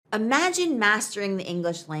Imagine mastering the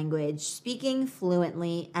English language, speaking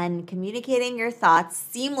fluently, and communicating your thoughts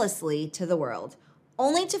seamlessly to the world,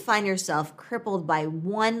 only to find yourself crippled by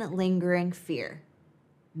one lingering fear: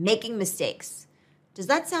 making mistakes. Does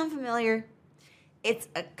that sound familiar? It's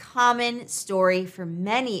a common story for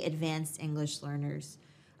many advanced English learners,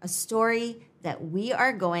 a story that we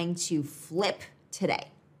are going to flip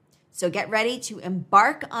today. So get ready to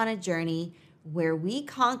embark on a journey where we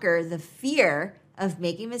conquer the fear of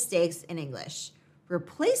making mistakes in English,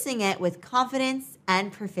 replacing it with confidence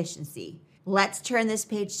and proficiency. Let's turn this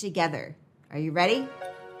page together. Are you ready?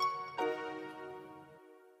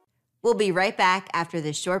 We'll be right back after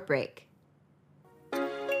this short break.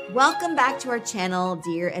 Welcome back to our channel,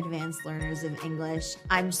 dear advanced learners of English.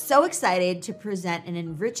 I'm so excited to present an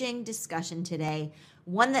enriching discussion today,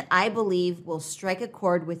 one that I believe will strike a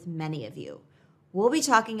chord with many of you. We'll be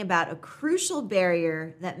talking about a crucial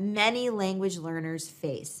barrier that many language learners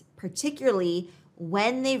face, particularly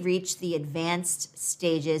when they reach the advanced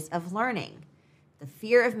stages of learning: the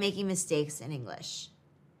fear of making mistakes in English.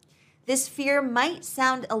 This fear might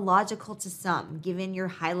sound illogical to some, given your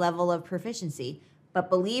high level of proficiency, but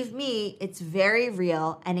believe me, it's very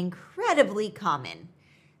real and incredibly common.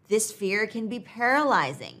 This fear can be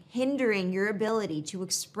paralyzing, hindering your ability to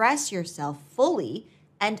express yourself fully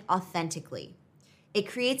and authentically. It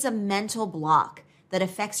creates a mental block that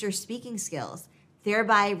affects your speaking skills,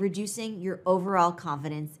 thereby reducing your overall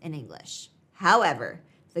confidence in English. However,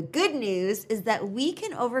 the good news is that we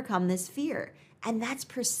can overcome this fear, and that's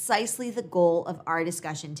precisely the goal of our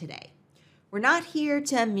discussion today. We're not here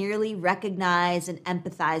to merely recognize and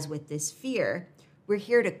empathize with this fear. We're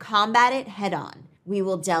here to combat it head on. We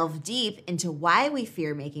will delve deep into why we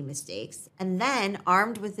fear making mistakes, and then,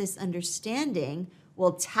 armed with this understanding,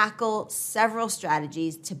 we'll tackle several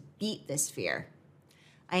strategies to beat this fear.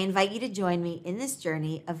 I invite you to join me in this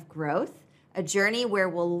journey of growth, a journey where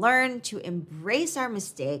we'll learn to embrace our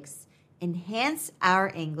mistakes, enhance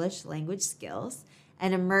our English language skills,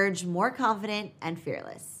 and emerge more confident and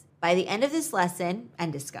fearless. By the end of this lesson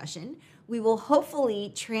and discussion, we will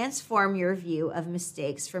hopefully transform your view of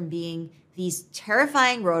mistakes from being these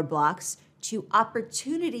terrifying roadblocks to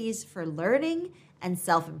opportunities for learning and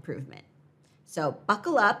self-improvement. So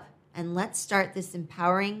buckle up and let's start this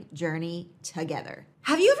empowering journey together.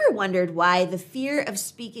 Have you ever wondered why the fear of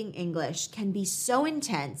speaking English can be so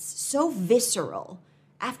intense, so visceral?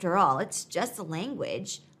 After all, it's just a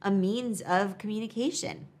language, a means of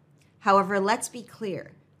communication. However, let's be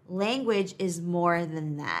clear. Language is more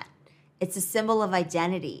than that. It's a symbol of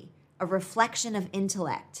identity, a reflection of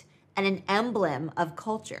intellect, and an emblem of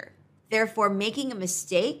culture. Therefore, making a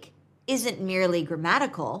mistake isn't merely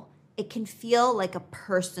grammatical. It can feel like a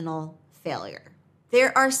personal failure.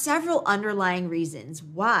 There are several underlying reasons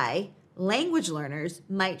why language learners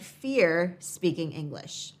might fear speaking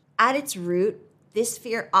English. At its root, this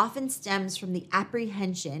fear often stems from the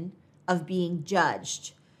apprehension of being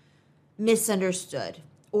judged, misunderstood,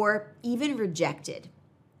 or even rejected.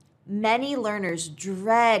 Many learners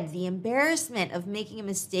dread the embarrassment of making a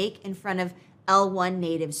mistake in front of L1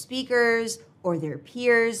 native speakers or their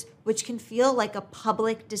peers, which can feel like a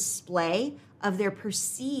public display of their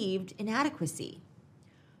perceived inadequacy.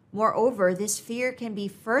 Moreover, this fear can be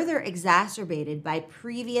further exacerbated by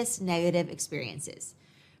previous negative experiences.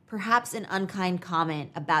 Perhaps an unkind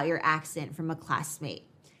comment about your accent from a classmate,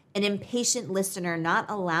 an impatient listener not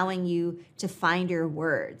allowing you to find your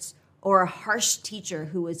words, or a harsh teacher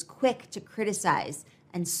who is quick to criticize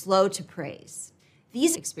and slow to praise.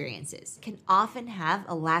 These experiences can often have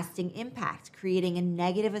a lasting impact, creating a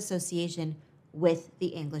negative association with the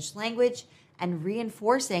English language and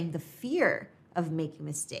reinforcing the fear of making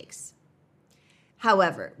mistakes.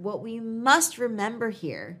 However, what we must remember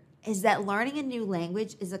here is that learning a new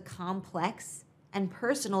language is a complex and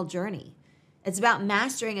personal journey. It's about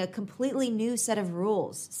mastering a completely new set of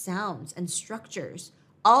rules, sounds, and structures,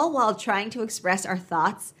 all while trying to express our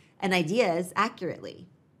thoughts and ideas accurately.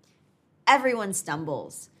 Everyone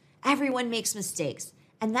stumbles. Everyone makes mistakes.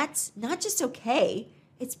 And that's not just okay,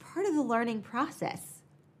 it's part of the learning process.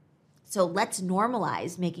 So let's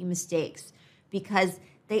normalize making mistakes because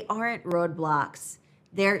they aren't roadblocks.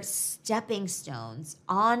 They're stepping stones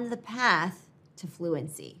on the path to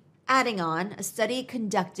fluency. Adding on, a study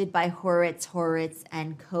conducted by Horowitz,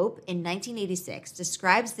 and Cope in 1986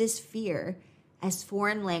 describes this fear as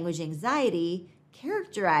foreign language anxiety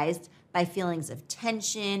characterized by feelings of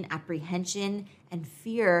tension, apprehension, and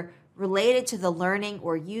fear related to the learning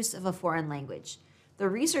or use of a foreign language. The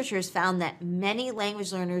researchers found that many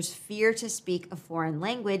language learners fear to speak a foreign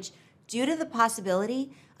language due to the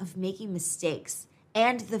possibility of making mistakes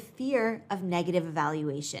and the fear of negative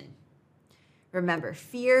evaluation. Remember,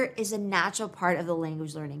 fear is a natural part of the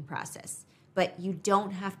language learning process, but you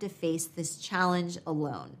don't have to face this challenge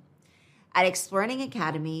alone. At Exploring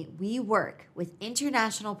Academy, we work with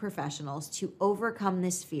international professionals to overcome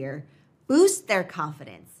this fear, boost their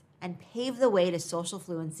confidence, and pave the way to social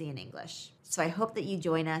fluency in English. So I hope that you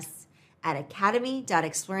join us at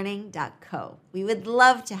academy.explearning.co. We would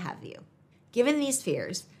love to have you. Given these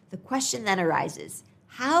fears, the question then arises,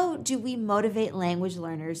 how do we motivate language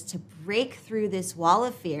learners to break through this wall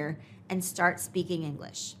of fear and start speaking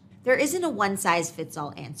English? There isn't a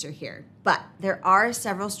one-size-fits-all answer here, but there are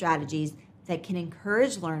several strategies that can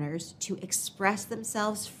encourage learners to express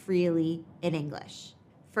themselves freely in English.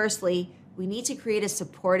 Firstly, we need to create a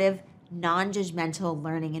supportive, non-judgmental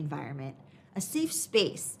learning environment, a safe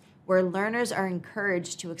space where learners are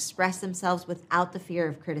encouraged to express themselves without the fear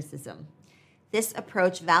of criticism. This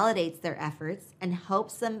approach validates their efforts and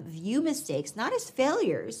helps them view mistakes not as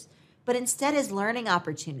failures, but instead as learning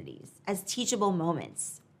opportunities, as teachable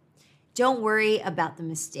moments. Don't worry about the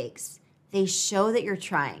mistakes. They show that you're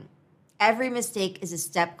trying. Every mistake is a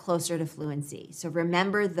step closer to fluency, so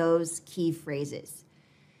remember those key phrases.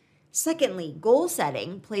 Secondly, goal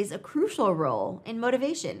setting plays a crucial role in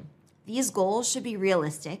motivation. These goals should be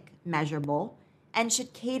realistic, measurable, and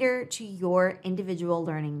should cater to your individual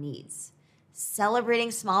learning needs.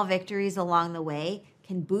 Celebrating small victories along the way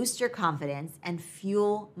can boost your confidence and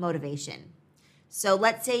fuel motivation. So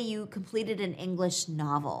let's say you completed an English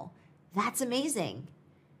novel. That's amazing.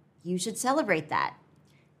 You should celebrate that.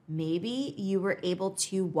 Maybe you were able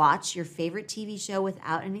to watch your favorite TV show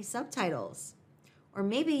without any subtitles. Or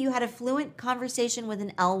maybe you had a fluent conversation with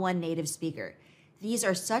an L1 native speaker. These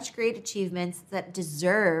are such great achievements that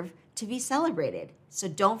deserve to be celebrated. So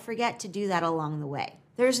don't forget to do that along the way.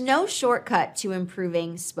 There's no shortcut to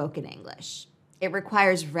improving spoken English. It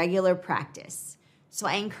requires regular practice. So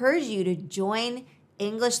I encourage you to join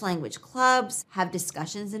English language clubs, have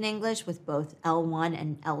discussions in English with both L1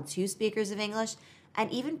 and L2 speakers of English,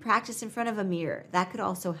 and even practice in front of a mirror. That could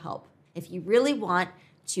also help. If you really want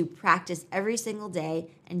to practice every single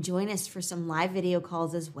day and join us for some live video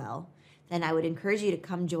calls as well, then I would encourage you to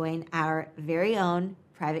come join our very own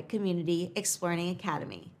private community, Exploring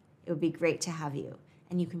Academy. It would be great to have you.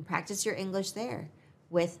 And you can practice your English there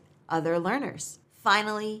with other learners.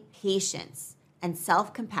 Finally, patience and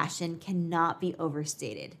self-compassion cannot be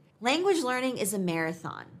overstated. Language learning is a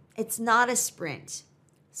marathon. It's not a sprint.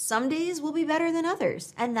 Some days will be better than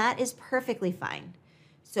others, and that is perfectly fine.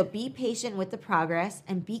 So be patient with the progress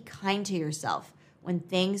and be kind to yourself when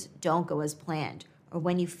things don't go as planned or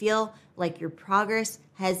when you feel like your progress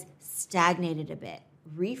has stagnated a bit.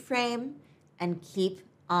 Reframe and keep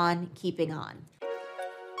on keeping on.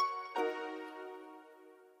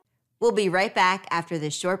 We'll be right back after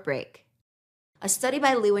this short break. A study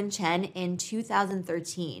by Liu and Chen in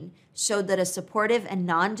 2013 showed that a supportive and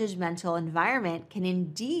non-judgmental environment can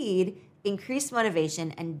indeed increase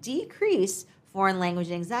motivation and decrease foreign language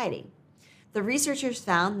anxiety. The researchers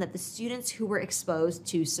found that the students who were exposed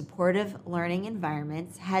to supportive learning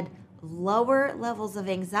environments had lower levels of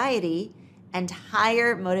anxiety and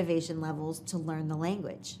higher motivation levels to learn the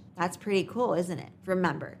language. That's pretty cool, isn't it?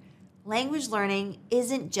 Remember, language learning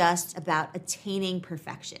isn't just about attaining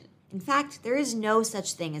perfection. In fact, there is no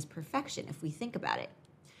such thing as perfection if we think about it.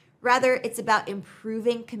 Rather, it's about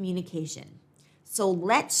improving communication. So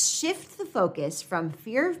let's shift the focus from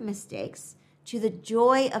fear of mistakes to the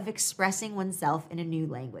joy of expressing oneself in a new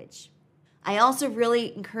language. I also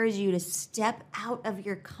really encourage you to step out of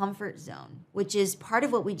your comfort zone, which is part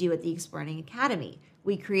of what we do at the Exploring Academy.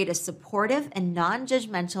 We create a supportive and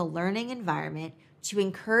non-judgmental learning environment to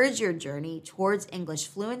encourage your journey towards English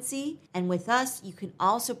fluency. And with us, you can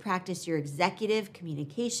also practice your executive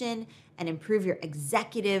communication and improve your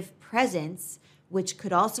executive presence, which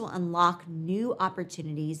could also unlock new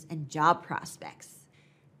opportunities and job prospects.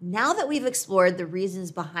 Now that we've explored the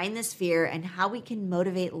reasons behind this fear and how we can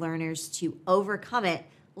motivate learners to overcome it,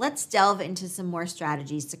 let's delve into some more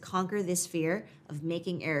strategies to conquer this fear of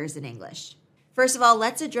making errors in English. First of all,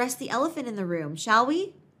 let's address the elephant in the room, shall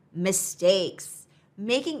we? Mistakes.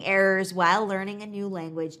 Making errors while learning a new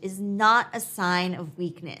language is not a sign of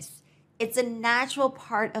weakness. It's a natural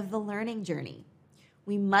part of the learning journey.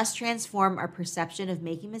 We must transform our perception of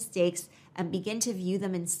making mistakes and begin to view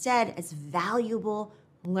them instead as valuable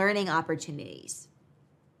learning opportunities.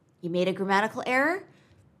 You made a grammatical error?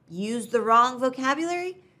 Used the wrong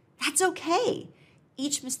vocabulary? That's okay.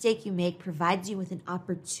 Each mistake you make provides you with an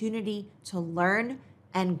opportunity to learn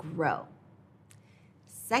and grow.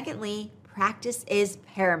 Secondly, practice is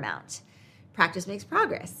paramount. Practice makes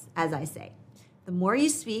progress, as I say. The more you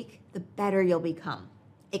speak, the better you'll become.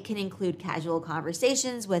 It can include casual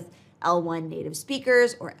conversations with L1 native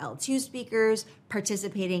speakers or L2 speakers,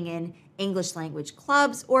 participating in English language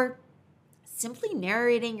clubs, or simply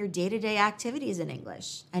narrating your day-to-day activities in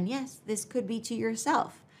English. And yes, this could be to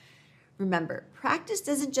yourself. Remember, practice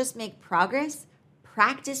doesn't just make progress,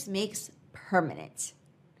 practice makes permanent.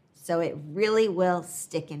 So it really will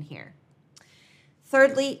stick in here.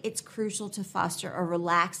 Thirdly, it's crucial to foster a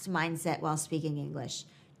relaxed mindset while speaking English.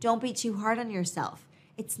 Don't be too hard on yourself.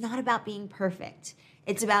 It's not about being perfect.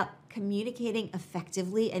 It's about communicating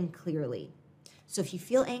effectively and clearly. So if you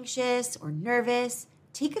feel anxious or nervous,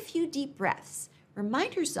 take a few deep breaths.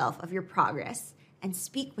 Remind yourself of your progress and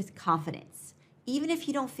speak with confidence. Even if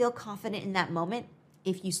you don't feel confident in that moment,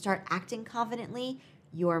 if you start acting confidently,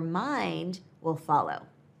 your mind will follow.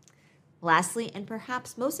 Lastly, and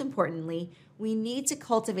perhaps most importantly, we need to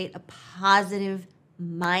cultivate a positive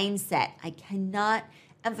mindset. I cannot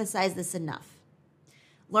emphasize this enough.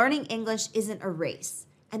 Learning English isn't a race,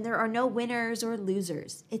 and there are no winners or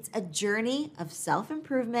losers. It's a journey of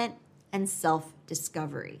self-improvement and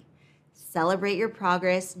self-discovery. Celebrate your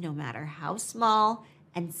progress, no matter how small,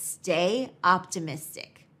 and stay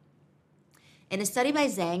optimistic. In a study by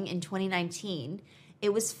Zhang in 2019,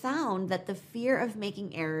 it was found that the fear of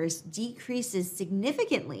making errors decreases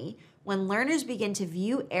significantly when learners begin to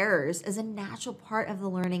view errors as a natural part of the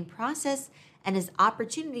learning process and as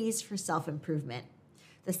opportunities for self-improvement.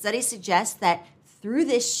 The study suggests that through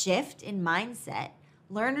this shift in mindset,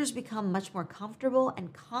 learners become much more comfortable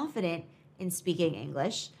and confident in speaking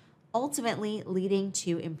English, ultimately leading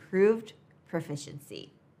to improved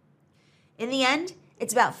proficiency. In the end,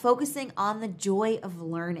 it's about focusing on the joy of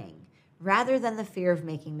learning rather than the fear of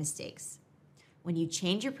making mistakes. When you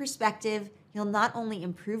change your perspective, you'll not only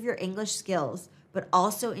improve your English skills, but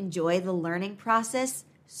also enjoy the learning process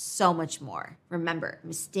so much more. Remember,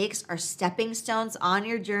 mistakes are stepping stones on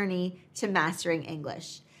your journey to mastering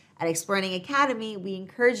English. At Exploring Academy, we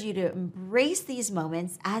encourage you to embrace these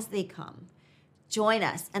moments as they come. Join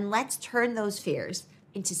us and let's turn those fears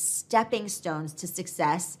into stepping stones to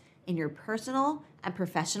success in your personal and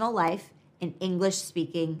professional life in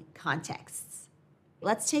English-speaking contexts.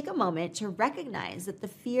 Let's take a moment to recognize that the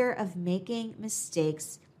fear of making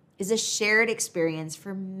mistakes is a shared experience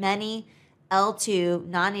for many L2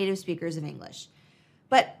 non-native speakers of English,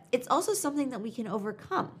 but it's also something that we can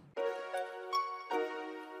overcome.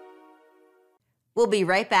 We'll be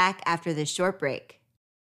right back after this short break.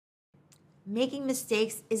 Making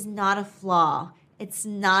mistakes is not a flaw. It's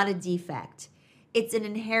not a defect. It's an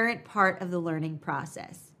inherent part of the learning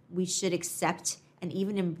process. We should accept and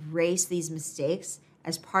even embrace these mistakes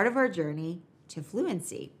as part of our journey to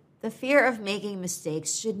fluency. The fear of making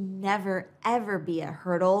mistakes should never, ever be a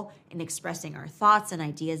hurdle in expressing our thoughts and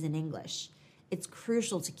ideas in English. It's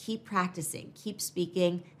crucial to keep practicing, keep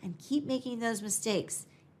speaking, and keep making those mistakes.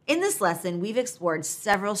 In this lesson, we've explored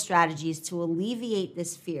several strategies to alleviate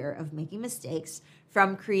this fear of making mistakes,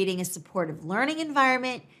 from creating a supportive learning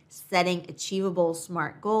environment, setting achievable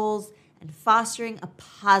SMART goals, and fostering a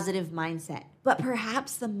positive mindset. But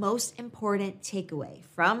perhaps the most important takeaway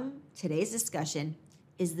from today's discussion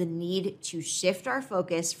is the need to shift our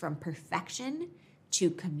focus from perfection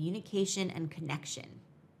to communication and connection.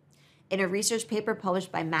 In a research paper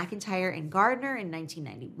published by McIntyre and Gardner in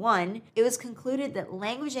 1991, it was concluded that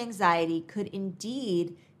language anxiety could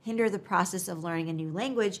indeed hinder the process of learning a new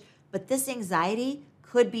language, but this anxiety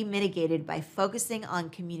could be mitigated by focusing on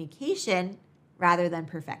communication rather than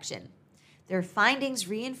perfection. Their findings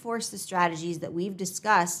reinforce the strategies that we've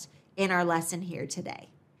discussed in our lesson here today.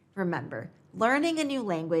 Remember, learning a new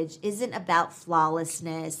language isn't about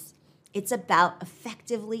flawlessness. It's about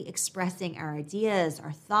effectively expressing our ideas,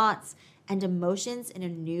 our thoughts, and emotions in a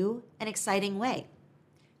new and exciting way.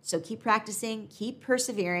 So keep practicing, keep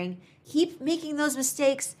persevering, keep making those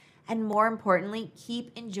mistakes, and more importantly,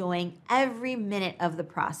 keep enjoying every minute of the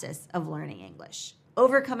process of learning English.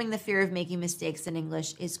 Overcoming the fear of making mistakes in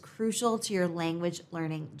English is crucial to your language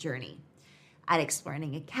learning journey. At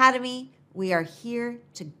Exploring Academy, we are here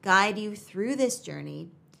to guide you through this journey,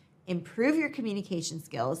 improve your communication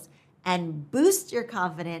skills, and boost your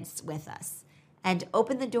confidence with us, and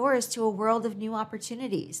open the doors to a world of new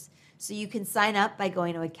opportunities. So you can sign up by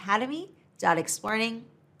going to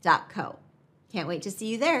academy.exploring.co. Can't wait to see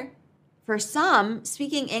you there. For some,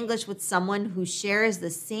 speaking English with someone who shares the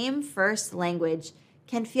same first language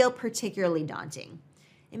can feel particularly daunting.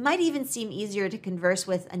 It might even seem easier to converse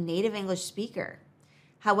with a native English speaker.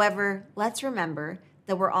 However, let's remember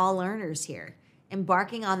that we're all learners here,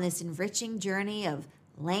 embarking on this enriching journey of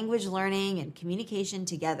language learning and communication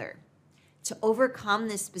together. To overcome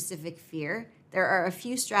this specific fear, there are a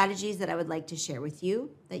few strategies that I would like to share with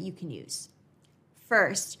you that you can use.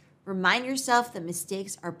 First, remind yourself that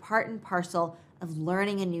mistakes are part and parcel of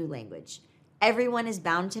learning a new language. Everyone is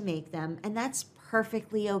bound to make them, and that's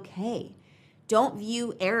perfectly okay. Don't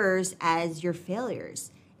view errors as your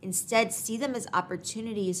failures. Instead, see them as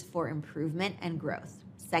opportunities for improvement and growth.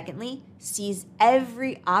 Secondly, seize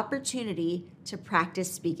every opportunity to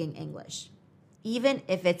practice speaking English. Even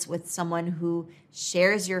if it's with someone who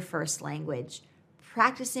shares your first language,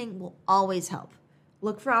 practicing will always help.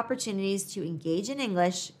 Look for opportunities to engage in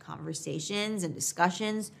English, conversations and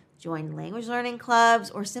discussions, join language learning clubs,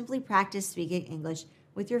 or simply practice speaking English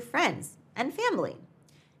with your friends and family.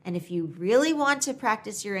 And if you really want to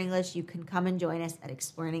practice your English, you can come and join us at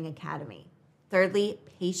Explearning Academy. Thirdly,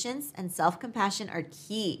 patience and self-compassion are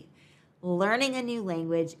key. Learning a new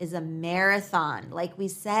language is a marathon. Like we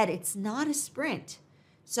said, it's not a sprint.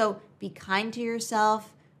 So be kind to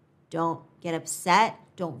yourself. Don't get upset.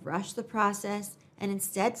 Don't rush the process. And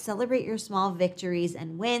instead, celebrate your small victories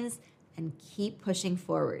and wins and keep pushing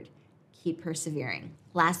forward. Keep persevering.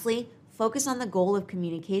 Lastly, focus on the goal of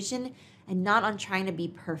communication and not on trying to be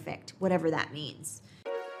perfect, whatever that means.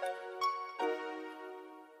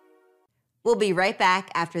 We'll be right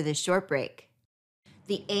back after this short break.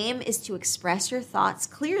 The aim is to express your thoughts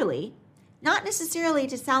clearly, not necessarily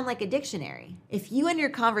to sound like a dictionary. If you and your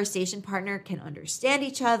conversation partner can understand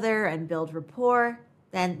each other and build rapport,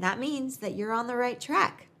 then that means that you're on the right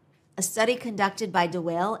track. A study conducted by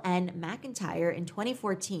DeWale and McIntyre in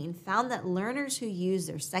 2014 found that learners who use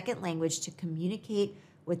their second language to communicate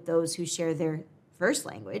with those who share their first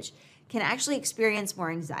language can actually experience more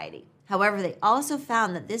anxiety. However, they also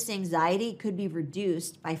found that this anxiety could be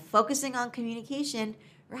reduced by focusing on communication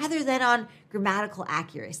rather than on grammatical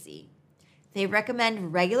accuracy. They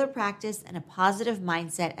recommend regular practice and a positive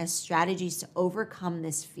mindset as strategies to overcome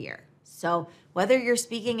this fear. So whether you're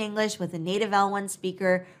speaking English with a native L1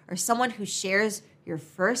 speaker or someone who shares your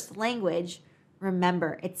first language,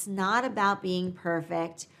 remember, it's not about being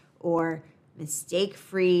perfect or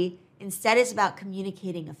mistake-free. Instead, it's about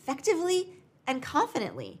communicating effectively and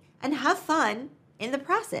confidently, and have fun in the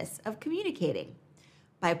process of communicating.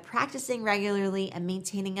 By practicing regularly and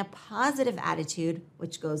maintaining a positive attitude,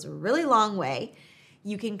 which goes a really long way,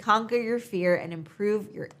 you can conquer your fear and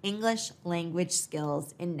improve your English language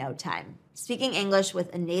skills in no time. Speaking English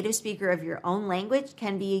with a native speaker of your own language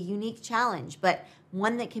can be a unique challenge, but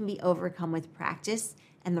one that can be overcome with practice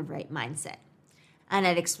and the right mindset. And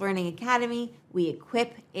at Explearning Academy, we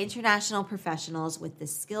equip international professionals with the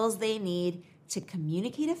skills they need to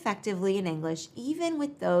communicate effectively in English, even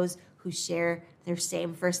with those who share their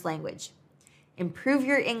same first language. Improve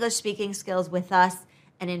your English speaking skills with us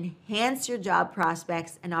and enhance your job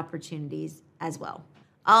prospects and opportunities as well.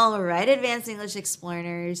 All right, Advanced English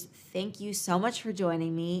Explorers, thank you so much for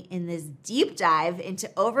joining me in this deep dive into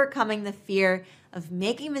overcoming the fear of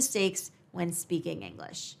making mistakes when speaking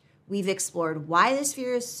English. We've explored why this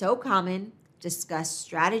fear is so common, discussed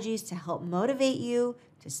strategies to help motivate you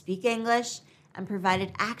to speak English, and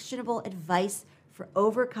provided actionable advice for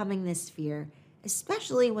overcoming this fear,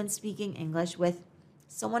 especially when speaking English with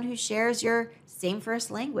someone who shares your same first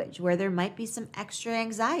language, where there might be some extra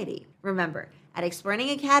anxiety. Remember, at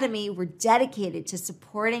Explearning Academy, we're dedicated to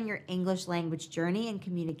supporting your English language journey and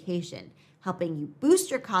communication, helping you boost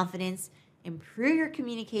your confidence, improve your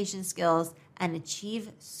communication skills, and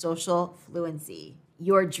achieve social fluency.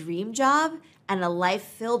 Your dream job and a life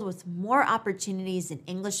filled with more opportunities in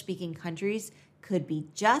English-speaking countries could be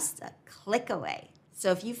just a click away.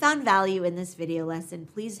 So if you found value in this video lesson,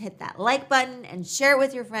 please hit that like button and share it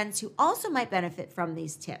with your friends who also might benefit from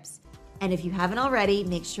these tips. And if you haven't already,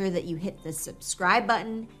 make sure that you hit the subscribe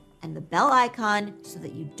button and the bell icon so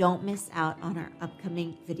that you don't miss out on our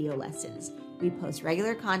upcoming video lessons. We post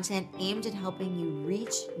regular content aimed at helping you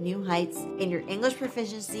reach new heights in your English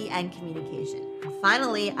proficiency and communication. And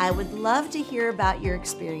finally, I would love to hear about your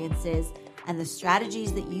experiences and the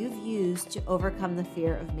strategies that you've used to overcome the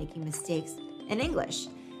fear of making mistakes in English.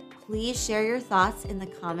 Please share your thoughts in the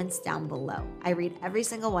comments down below. I read every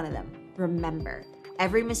single one of them. Remember,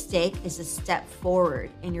 every mistake is a step forward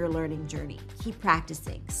in your learning journey. Keep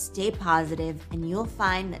practicing, stay positive, and you'll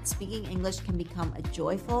find that speaking English can become a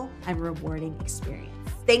joyful and rewarding experience.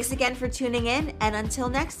 Thanks again for tuning in, and until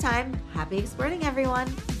next time, happy exploring, everyone.